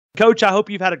Coach, I hope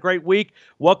you've had a great week.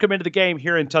 Welcome into the game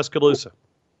here in Tuscaloosa.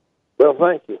 Well,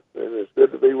 thank you. It's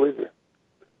good to be with you.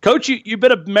 Coach, you've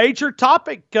been a major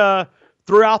topic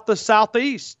throughout the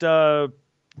Southeast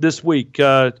this week,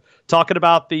 talking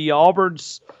about the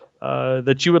Auburns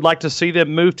that you would like to see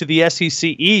them move to the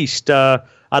SEC East.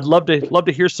 I'd love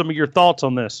to hear some of your thoughts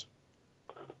on this.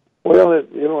 Well, it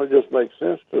just makes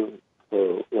sense for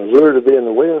Missouri to be in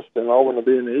the West and Auburn to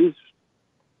be in the East.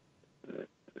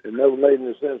 It never made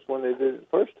any sense when they did it the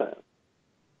first time.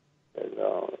 And,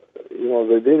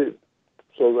 they did it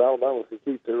so that Alabama could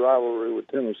keep their rivalry with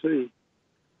Tennessee.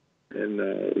 And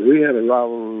we had a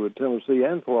rivalry with Tennessee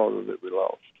and Florida that we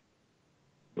lost.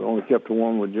 We only kept the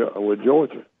one with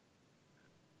Georgia.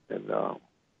 And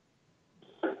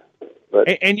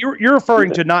you're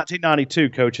referring to 1992,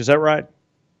 Coach, is that right?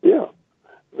 Yeah.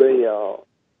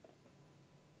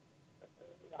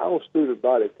 Our student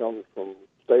body comes from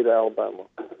state of Alabama,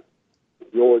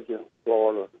 Georgia,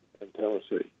 Florida, and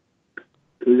Tennessee.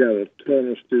 We got a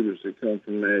ton of students that come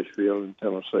from Nashville and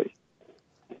Tennessee.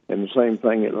 And the same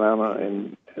thing Atlanta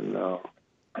and all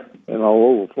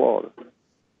over Florida.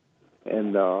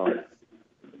 And I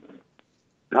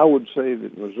would say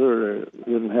that Missouri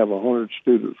wouldn't have 100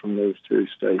 students from those three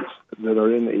states that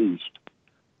are in the East.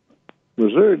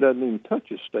 Missouri doesn't even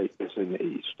touch a state that's in the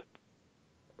East.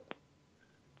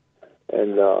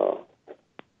 And,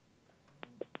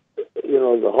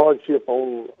 the hardship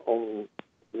on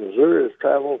Missouri is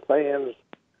travel, fans,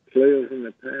 players, and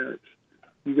the parents.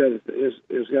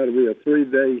 It's got to be a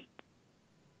 3-day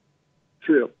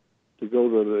trip to go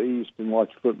to the East and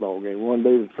watch a football game. 1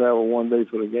 day to travel, 1 day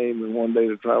for the game, and 1 day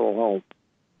to travel home.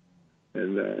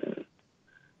 And, I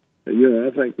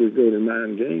think we go to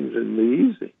 9 games, it'd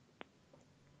be easy.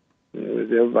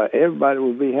 Everybody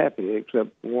would be happy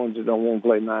except the ones that don't want to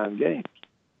play 9 games.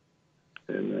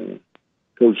 And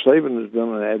Coach Saban has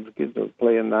been an advocate of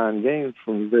playing 9 games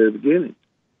from the very beginning.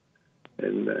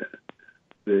 And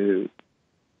the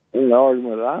only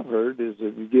argument that I've heard is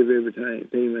that you give every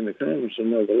team in the conference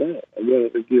another loss. Well,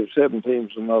 if you give 7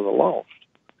 teams another loss.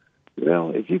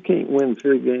 Well, if you can't win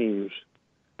 3 games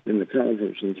in the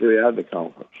conference and 3 out of the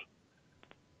conference,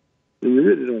 then you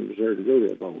really don't deserve to go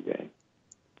to a bowl game.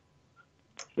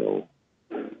 So,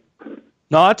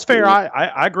 no, that's fair.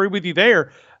 I agree with you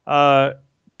there,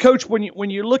 Coach. When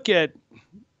you look at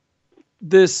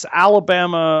this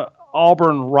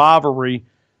Alabama-Auburn rivalry,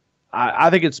 I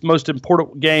think it's the most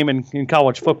important game in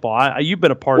college football. You've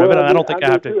been a part of it. I don't think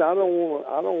I have to. I don't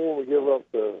want to give up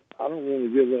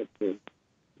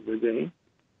the game.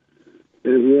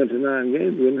 And if we went to 9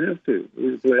 games, we wouldn't have to.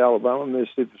 We could play Alabama,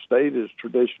 Mississippi State as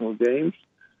traditional games,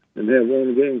 and have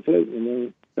 1 game floating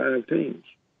among 5 teams.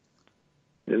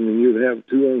 And then you'd have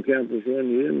 2 on campus 1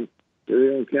 year and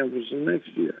 3 on campus the next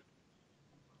year.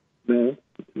 No?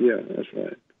 Yeah, that's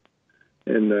right.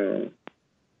 And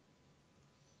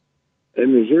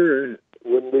Missouri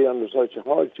wouldn't be under such a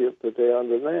hardship that they're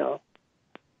under now,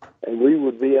 and we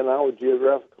would be in our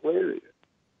geographical area.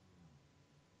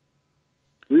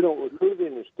 We don't recruit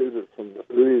any students from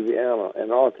Louisiana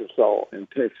and Arkansas and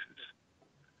Texas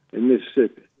and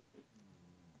Mississippi.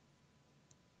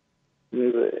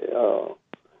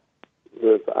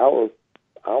 With our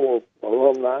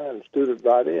alumni and student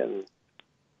body and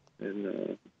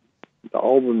the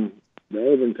Auburn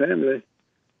family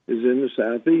is in the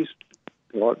Southeast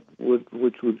part,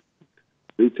 which would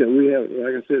be. We have,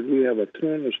 like I said, we have a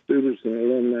ton of students and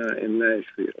alumni in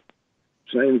Nashville.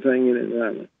 Same thing in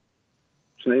Atlanta.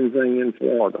 Same thing in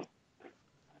Florida.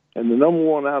 And the number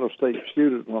 1 out-of-state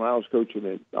student when I was coaching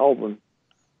at Auburn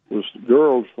was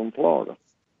girls from Florida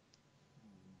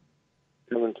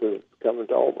coming to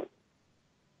Auburn.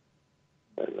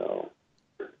 And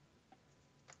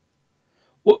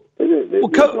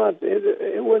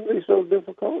it wouldn't be so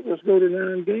difficult. Just go to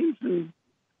 9 games and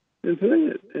play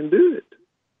it and do it.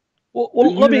 Well,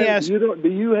 let me ask you. Do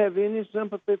you have any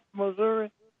sympathy for Missouri?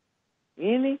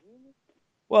 Any?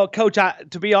 Well, Coach,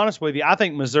 to be honest with you, I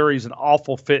think Missouri is an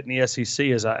awful fit in the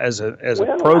SEC as a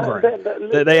program.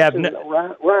 They have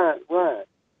right.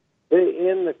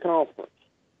 They're in the conference.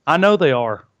 I know they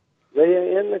are. They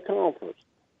are in the conference,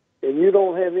 and you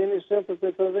don't have any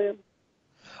sympathy for them.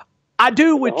 I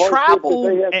do with travel.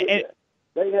 Their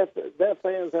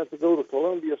fans have to go to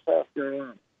Columbia, South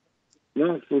Carolina,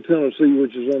 Knoxville, Tennessee,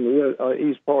 which is on the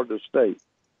east part of the state.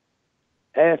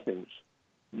 Athens,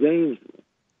 Gainesville.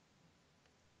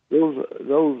 Those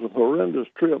are horrendous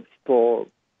trips for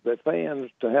the fans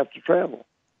to have to travel.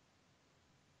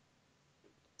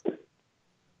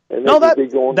 And they could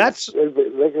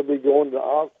be going to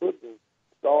Oxford and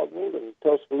Starkville and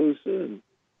Tuscaloosa and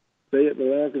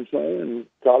Fayetteville, Arkansas, and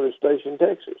College Station,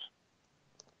 Texas.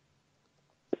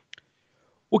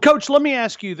 Well, Coach, let me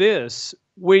ask you this.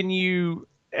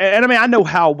 I know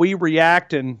how we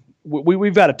react, and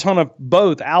we've had a ton of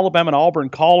both Alabama and Auburn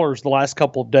callers the last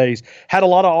couple of days. Had a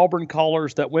lot of Auburn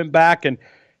callers that went back and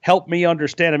helped me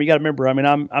understand. You got to remember,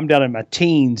 I'm down in my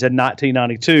teens in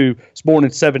 1992. I was born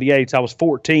in 78, so I was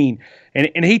 14.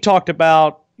 And he talked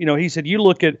about, he said, you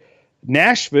look at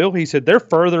Nashville, he said, they're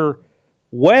further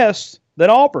west than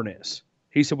Auburn is.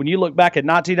 He said, when you look back at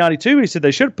 1992, he said,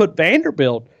 they should have put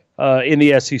Vanderbilt in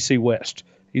the SEC West.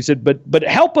 He said, but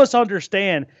help us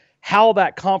understand how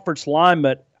that conference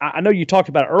alignment, I know you talked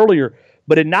about it earlier,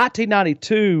 but in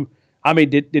 1992,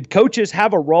 did coaches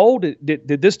have a role? Did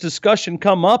this discussion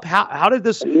come up? How did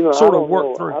this sort of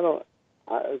work through?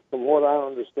 From what I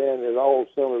understand, it all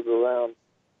centered around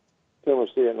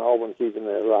Tennessee and Auburn keeping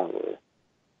that rivalry.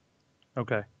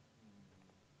 Okay.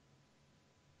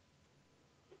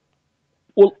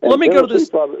 Well, let me go to this.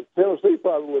 Tennessee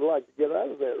probably would like to get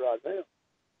out of that right now.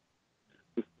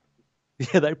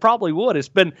 Yeah, they probably would. It's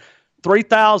been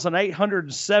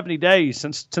 3,870 days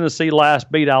since Tennessee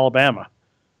last beat Alabama.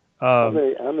 How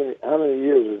many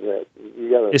years is that?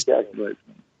 You got to calculate.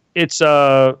 It's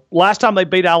last time they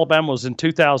beat Alabama was in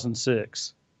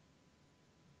 2006.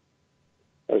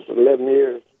 That's 11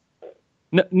 years.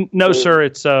 No, sir.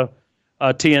 It's 10.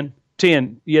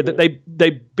 10. Yeah,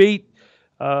 they beat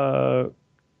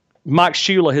Mike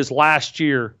Shula his last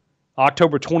year,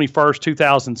 October 21st,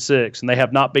 2006, and they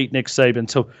have not beat Nick Saban.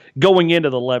 So going into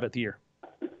the 11th year.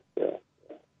 Yeah.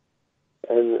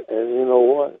 And you know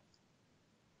what?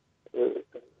 As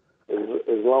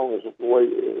long as they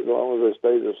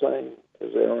stay the same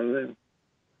as they are now,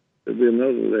 it'll be another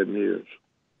 11 years.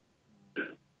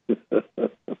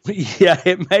 Yeah,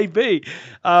 it may be.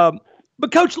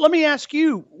 But Coach, let me ask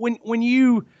you, when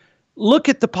you look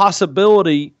at the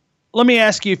possibility, let me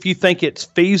ask you if you think it's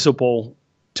feasible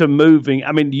to moving.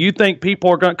 Do you think people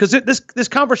are going, because this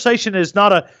conversation is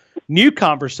not a new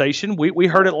conversation. We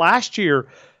heard it last year,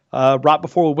 right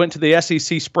before we went to the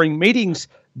SEC spring meetings.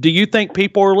 Do you think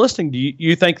people are listening? Do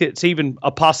you think it's even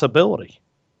a possibility?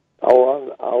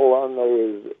 All I know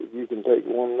is you can take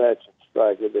one match and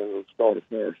strike it, and it'll start a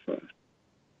forest fire.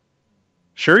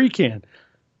 Sure you can.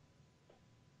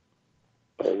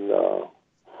 And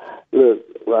look,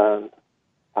 Ryan,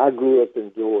 I grew up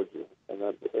in Georgia, and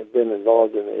I've been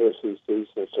involved in the SEC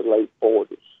since the late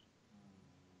 40s.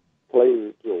 Played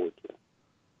at Georgia,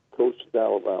 coached at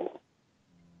Alabama,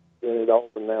 been at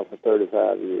Auburn now for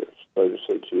 35 years,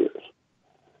 36 years.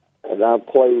 And I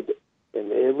played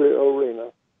in every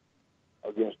arena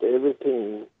against every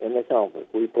team in the conference.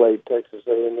 We played Texas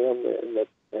A&M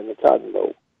in the Cotton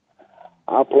Bowl.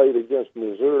 I played against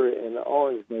Missouri in the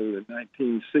Orange Bowl in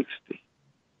 1960.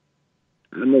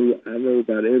 I know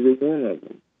about every one of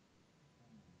them,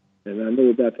 and I know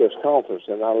about this conference,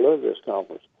 and I love this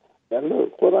conference. And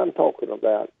look, what I'm talking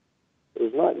about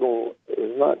is not going to.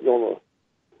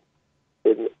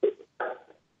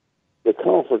 The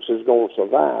conference is going to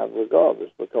survive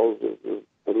regardless because of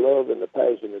the love and the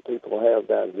passion that people have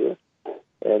down here,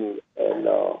 and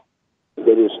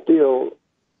but it still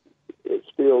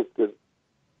could.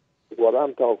 What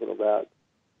I'm talking about,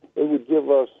 it would give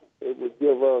us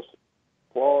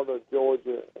Florida,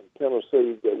 Georgia, and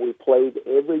Tennessee that we played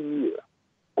every year.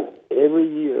 Every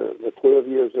year, the 12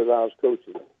 years that I was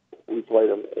coaching, we played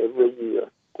them every year,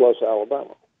 plus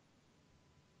Alabama.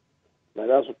 Now,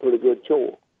 that's a pretty good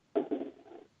chore. And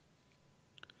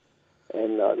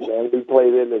we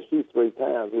played LSU 3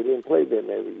 times. We didn't play them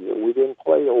every year. We didn't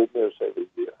play Ole Miss every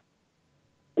year.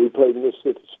 We played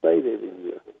Mississippi State every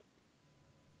year.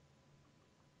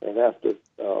 And after,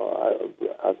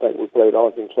 I think we played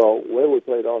Arkansas. Well, we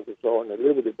played Arkansas in the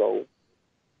Liberty Bowl.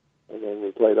 And then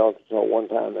we played Arkansas one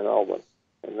time in Auburn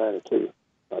in 92,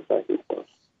 I think it was.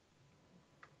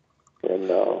 And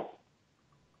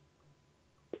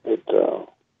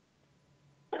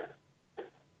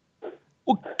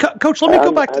well, Coach, let me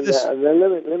go back to this. And then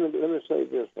let me say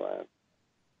this, Ryan.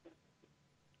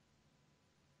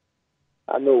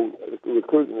 I know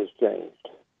recruiting has changed,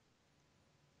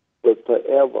 but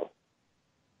forever,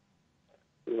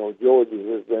 Georgia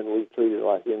has been treated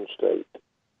like in-state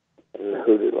and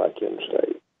recruited like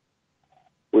in-state.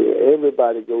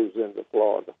 Everybody goes into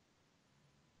Florida,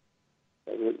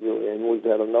 and we've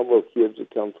had a number of kids that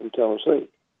come from Tennessee.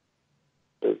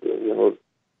 As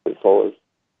far as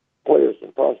players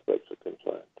and prospects are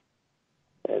concerned,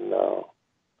 and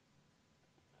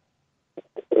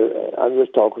I'm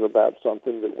just talking about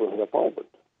something that will help Auburn.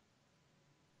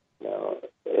 Now,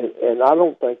 and I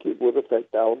don't think it would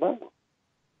affect Alabama.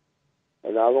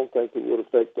 And I don't think it would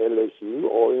affect LSU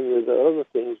or any of the other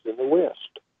teams in the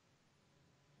West.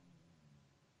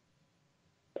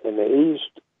 In the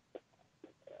East,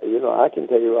 I can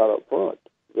tell you right up front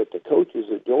that the coaches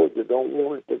at Georgia don't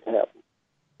want it to happen.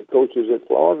 The coaches at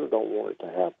Florida don't want it to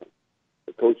happen.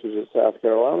 The coaches at South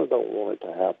Carolina don't want it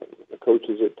to happen. The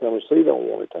coaches at Tennessee don't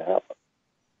want it to happen.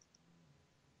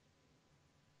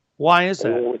 Why is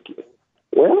that?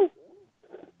 Well,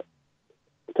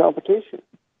 competition.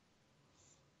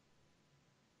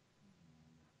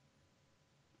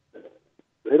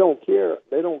 They don't care.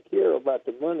 They don't care about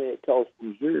the money it costs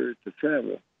Missouri to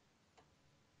travel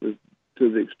to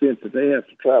the extent that they have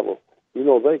to travel. They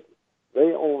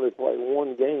only play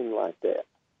one game like that.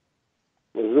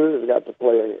 Missouri's got to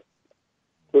play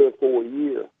 3 or 4 a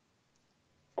year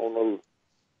on those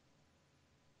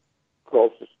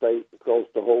across the state, across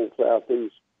the whole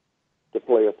Southeast to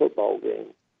play a football game.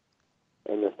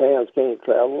 And the fans can't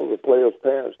travel. The players'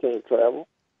 parents can't travel.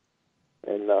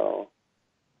 And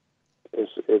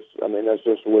that's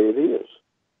just the way it is.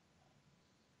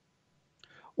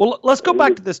 Well, let's go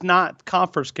back to this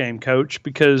non-conference game, Coach,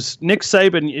 because Nick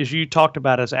Saban, as you talked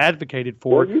about, has advocated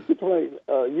for. Well, you could play.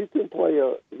 You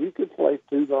could play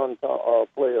two named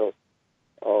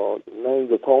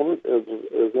opponent as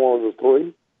one of the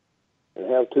three,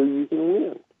 and have two you can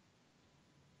win.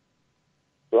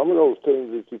 Some of those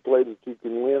teams that you play that you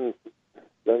can win,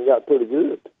 done got pretty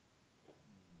good.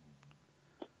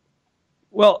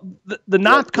 Well, the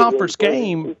ninth conference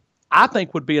game, I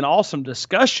think, would be an awesome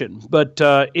discussion, but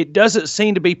it doesn't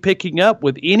seem to be picking up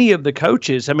with any of the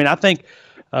coaches. I mean, I think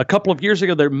a couple of years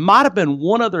ago there might have been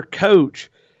one other coach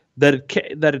that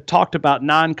had talked about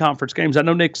non-conference games. I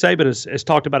know Nick Saban has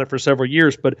talked about it for several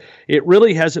years, but it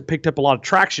really hasn't picked up a lot of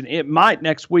traction. It might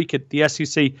next week at the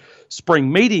SEC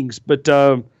spring meetings, but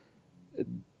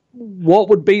what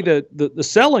would be the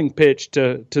selling pitch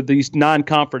to these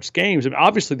non-conference games? I mean,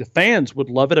 obviously the fans would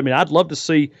love it. I mean, I'd love to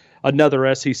see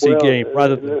another SEC game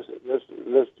rather than.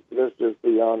 Let's just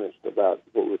be honest about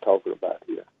what we're talking about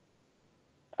here.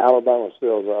 Alabama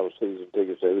sells out of season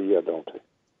tickets every year, don't they?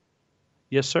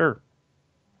 Yes, sir.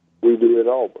 We do at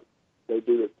Auburn. They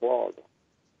do at Florida.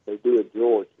 They do at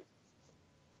Georgia.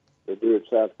 They do at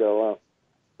South Carolina.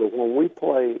 But when we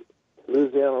play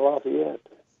Louisiana Lafayette,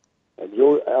 and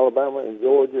Alabama and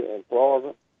Georgia and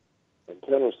Florida and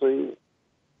Tennessee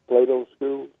play those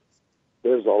schools,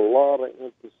 there's a lot of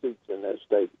empty seats in that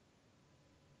stadium.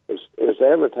 It's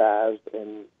advertised,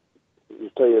 and you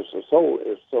tell you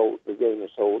the game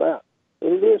is sold out.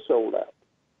 And it is sold out.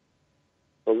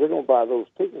 So they're going to buy those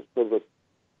tickets for the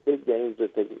big games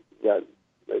that they got.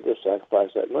 They just sacrifice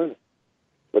that money.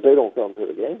 But they don't come to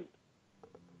the game.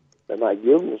 They might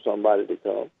give them to somebody to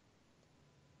come.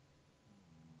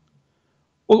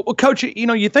 Well, Coach,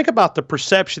 you think about the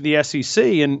perception of the SEC,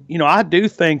 and, I do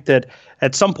think that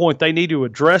at some point they need to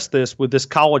address this with this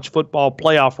college football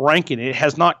playoff ranking. It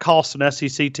has not cost an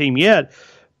SEC team yet,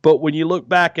 but when you look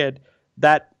back at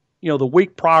that, the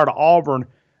week prior to Auburn,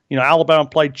 Alabama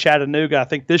played Chattanooga. I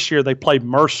think this year they played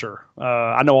Mercer.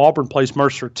 I know Auburn plays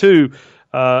Mercer too.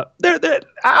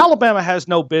 Alabama has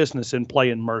no business in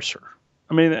playing Mercer.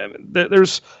 I mean,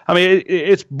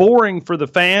 it's boring for the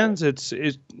fans.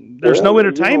 There's no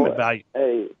entertainment value.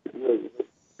 Hey,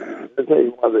 I'll tell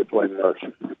you why they play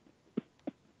Mercer.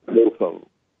 Both of them.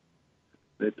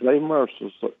 They play Mercer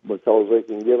because they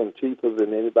can get them cheaper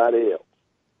than anybody else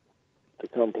to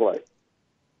come play.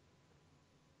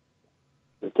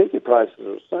 The ticket prices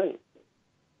are the same.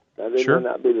 Now, they may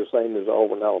not be the same as the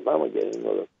Auburn-Alabama game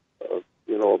or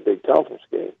a big conference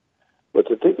game, but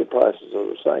the ticket prices are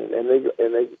the same, and they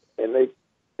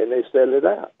sell it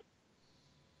out.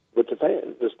 But the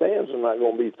stands are not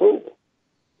going to be full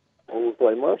when we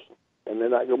play Mercer, and they're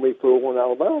not going to be full when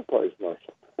Alabama plays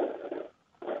Mercer.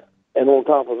 And on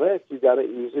top of that, you got an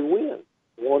easy win,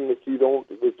 one that you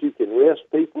can rest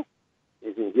people,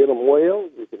 you can get them well,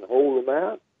 you can hold them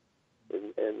out,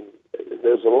 and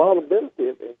there's a lot of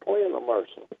benefit in playing a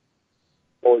Mercer, as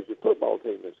far as your football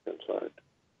team is concerned.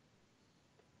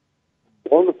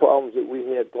 One of the problems that we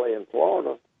had playing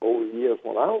Florida over the years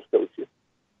when I was coaching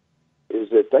is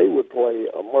that they would play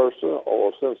a Mercer or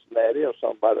a Cincinnati or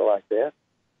somebody like that,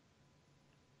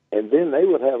 and then they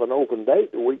would have an open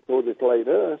date the week before they played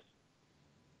us,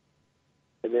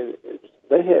 and then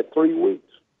they had 3 weeks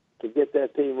to get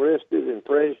that team rested and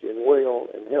fresh and well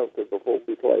and healthy before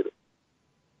we played them.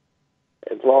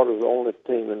 And Florida's the only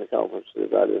team in the conference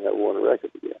that I didn't have won a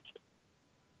record against.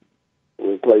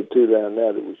 We played 2 down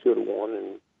there that we should have won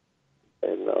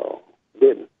and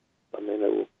didn't. I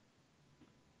mean,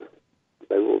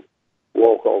 they were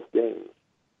walk-off games,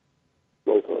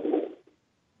 both of them.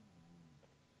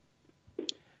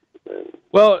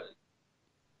 Well,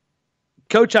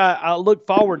 Coach, I look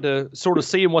forward to sort of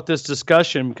seeing what this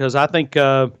discussion, because I think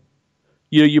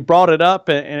you brought it up,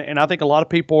 and I think a lot of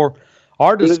people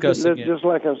are discussing it. Just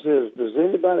like I said, does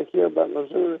anybody care about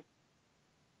Missouri?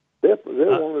 They're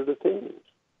one of the teams.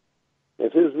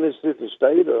 If it was Mississippi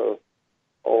State or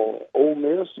Ole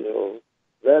Miss or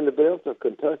Vanderbilt or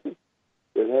Kentucky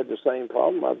that had the same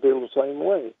problem, I'd feel the same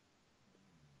way.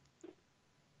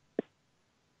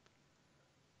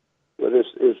 But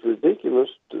it's ridiculous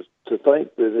to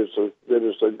think that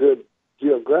it's a good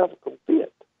geographical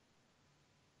fit.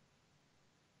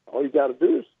 All you got to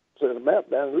do is set a map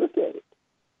down and look at it.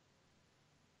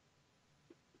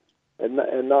 And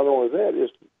not only that,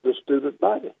 it's the student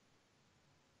body.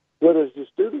 Where does your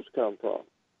students come from?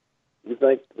 You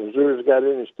think Missouri's got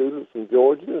any students from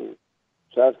Georgia and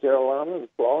South Carolina and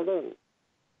Florida and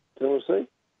Tennessee?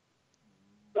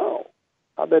 No.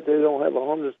 I bet they don't have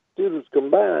 100 students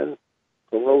combined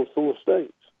from those 4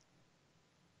 states.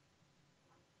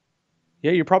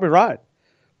 Yeah, you're probably right.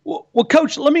 Well,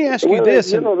 Coach, let me ask you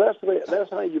this. That's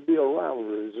how you build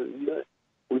rivalries.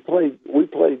 We played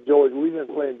Georgia. We've been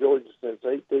playing Georgia since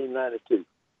 1892,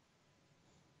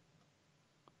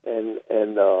 and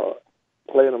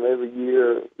playing them every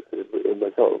year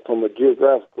from a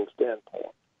geographical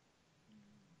standpoint.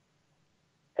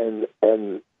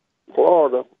 And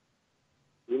Florida,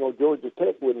 Georgia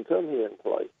Tech wouldn't come here and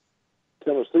play.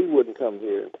 Tennessee wouldn't come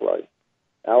here and play.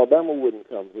 Alabama wouldn't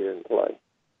come here and play.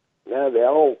 Now they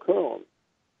all come,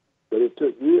 but it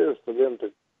took years for them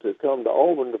to come to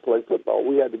Auburn to play football.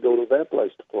 We had to go to that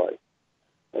place to play,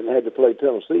 and had to play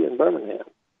Tennessee in Birmingham,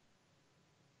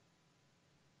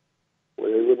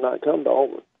 where they would not come to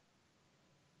Auburn.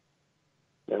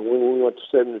 And when we went to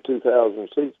 72,000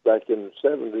 seats back in the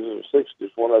 70s or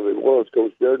 60s, one of it was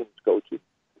Coach Jordan's coaching,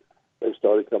 they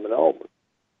started coming to Auburn.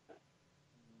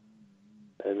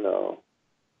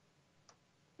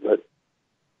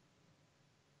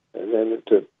 And then it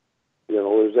took, it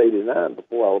was 89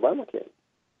 before Alabama came.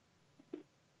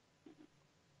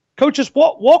 Coaches,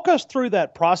 walk us through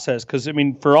that process, because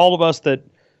for all of us that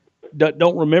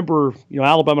don't remember,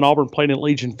 Alabama and Auburn playing at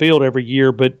Legion Field every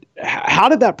year, but how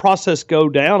did that process go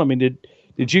down?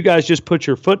 Did you guys just put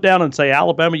your foot down and say,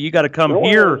 Alabama, you got to come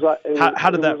here? How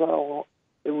did that?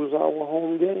 It was our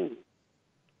home game.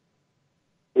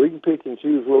 We can pick and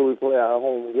choose where we play our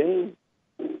home game,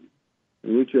 and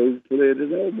we chose to play it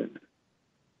at Auburn.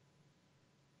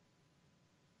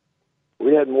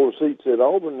 We had more seats at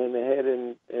Auburn than they had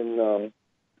in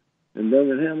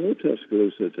Birmingham or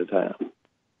Tuscaloosa at the time.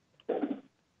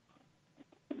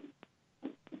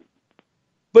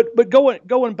 But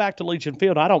going back to Legion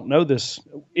Field, I don't know this.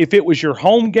 If it was your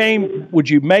home game, would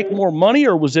you make more money,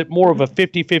 or was it more of a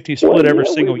 50-50 split every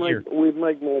single year? We'd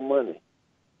make more money.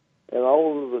 And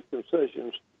all of the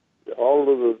concessions, all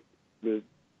of the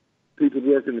people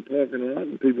working the parking lot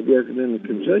and people working in the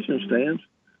concession stands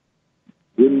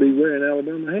wouldn't be wearing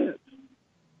Alabama hats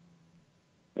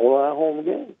on our home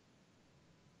game.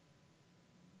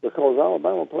 Because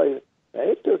Alabama played,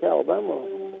 it took Alabama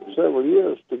several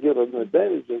years to get an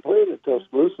advantage in playing at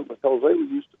Tuscaloosa, because they were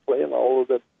used to playing all of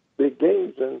the big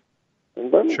games in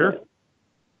Birmingham. Sure.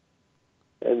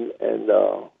 And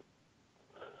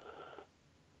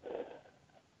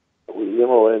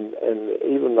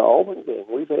even the Auburn game,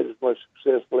 we've had as much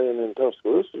success playing in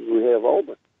Tuscaloosa as we have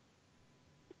Auburn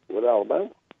with Alabama.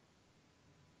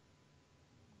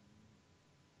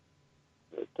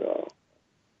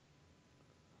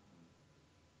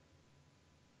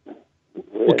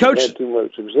 We Coach, had too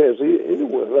much success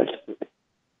anywhere.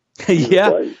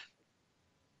 Yeah.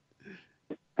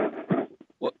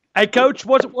 Well, hey, Coach,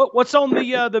 what's on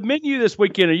the menu this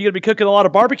weekend? Are you going to be cooking a lot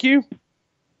of barbecue?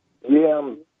 Yeah,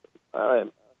 I'm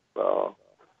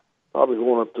probably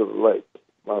going up to the lake.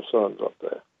 My son's up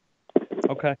there.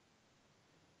 Okay.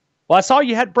 Well, I saw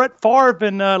you had Brett Favre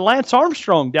and Lance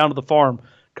Armstrong down to the farm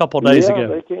a couple of days ago.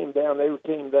 They came down. They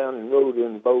came down and rode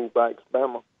in Bow Back,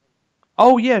 Alabama.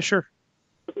 Oh yeah, sure.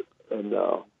 And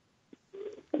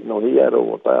he had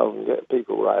over 1,000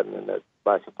 people riding in that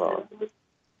back of farm.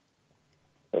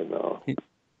 And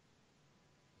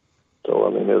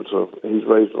so he's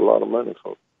raised a lot of money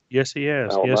for. Yes, he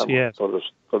has. Alabama, yes, he has. For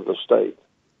the state.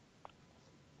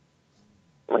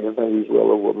 I think he's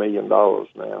well over $1 million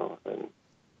now, and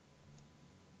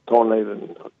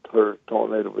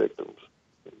tornado victims,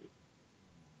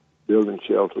 building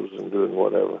shelters and doing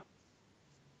whatever.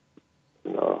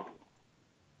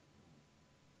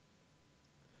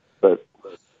 But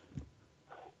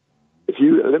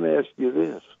let me ask you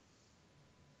this: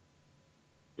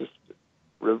 just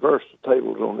reverse the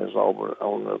tables on this Auburn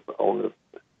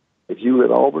If you were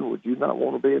at Auburn, would you not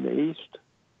want to be in the East?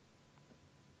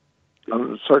 Under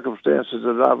the circumstances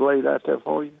that I've laid out there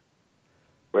for you,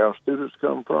 where our students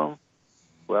come from,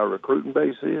 where our recruiting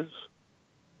base is.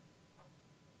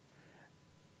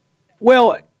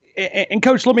 Well, and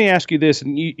Coach, let me ask you this,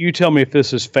 and you tell me if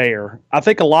this is fair. I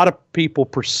think a lot of people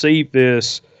perceive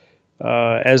this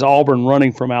as Auburn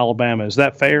running from Alabama. Is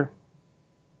that fair?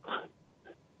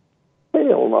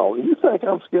 Hell no. You think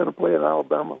I'm scared of playing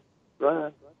Alabama,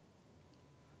 Ryan?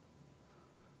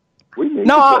 We need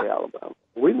to play Alabama.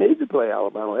 We need to play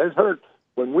Alabama. It's hurt.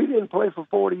 When we didn't play for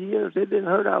 40 years, it didn't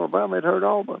hurt Alabama. It hurt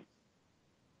Auburn.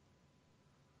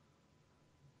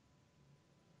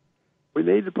 We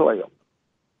need to play them.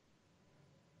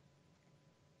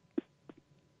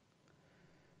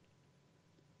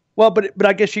 Well, but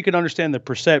I guess you can understand the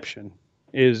perception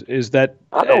is that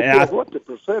I don't care what the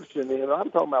perception is. I'm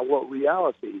talking about what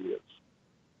reality is.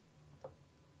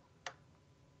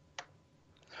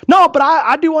 No, but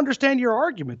I do understand your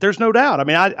argument. There's no doubt. I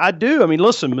mean, I do. I mean,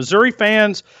 listen, Missouri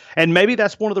fans, and maybe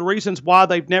that's one of the reasons why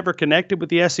they've never connected with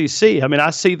the SEC. I mean,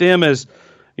 I see them as,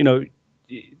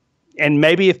 and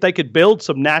maybe if they could build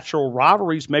some natural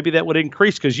rivalries, maybe that would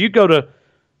increase, because you go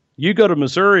to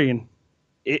Missouri and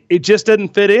it just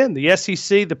doesn't fit in. The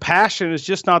SEC, the passion is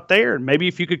just not there. And maybe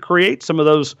if you could create some of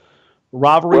those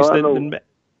rivalries. Well,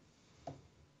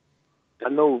 I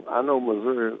know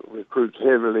Missouri recruits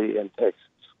heavily in Texas.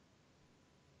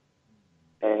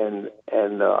 And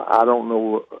I don't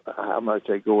know how much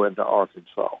they go into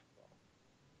Arkansas.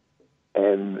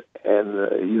 And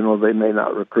they may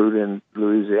not recruit in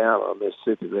Louisiana or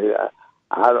Mississippi.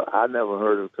 I never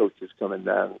heard of coaches coming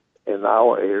down in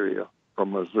our area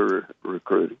from Missouri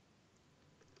recruiting.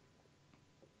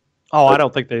 Oh, I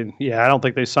don't think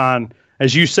they sign.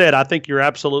 As you said, I think you're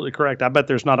absolutely correct. I bet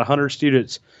there's not 100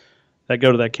 students that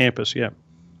go to that campus yet.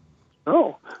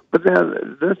 Oh, but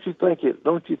then don't you think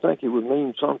it would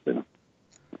mean something?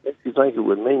 Don't you think it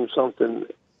would mean something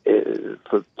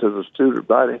to the student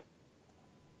body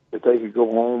if they could go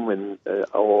home and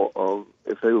or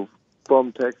if they were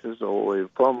from Texas or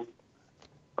from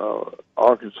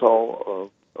Arkansas or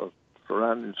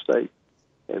surrounding state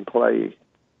and play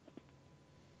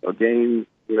a game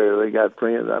where they got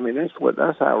friends? I mean, that's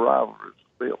how rivalries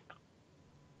are built.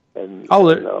 And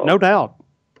no doubt.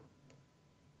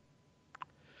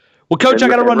 Well, Coach, I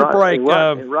got to run the break.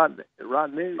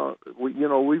 Right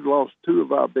now, we've lost two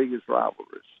of our biggest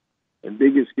rivalries and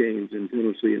biggest games in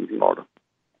Tennessee and Florida.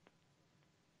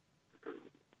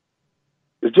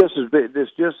 It's just as big.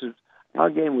 Our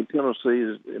game with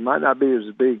Tennessee it might not be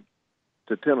as big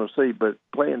to Tennessee, but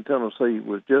playing Tennessee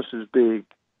was just as big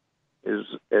as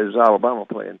Alabama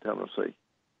playing Tennessee.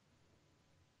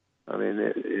 I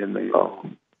mean,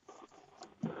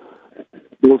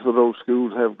 both of those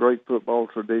schools have great football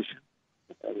tradition.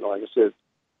 And like I said,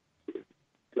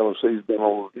 Tennessee's been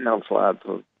on the downslide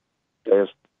for the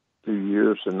past 2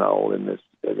 years and all, and it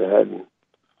hadn't.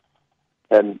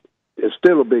 And it's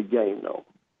still a big game, though,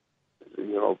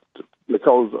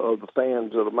 because of the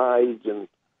fans that are my age and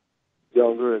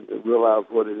younger and realize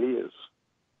what it is.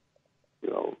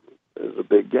 It's a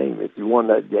big game. If you won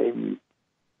that game,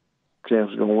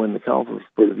 chance of going to win the conference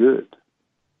pretty good.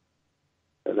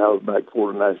 And that was back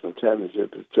before the national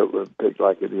championship. It's picked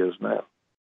like it is now.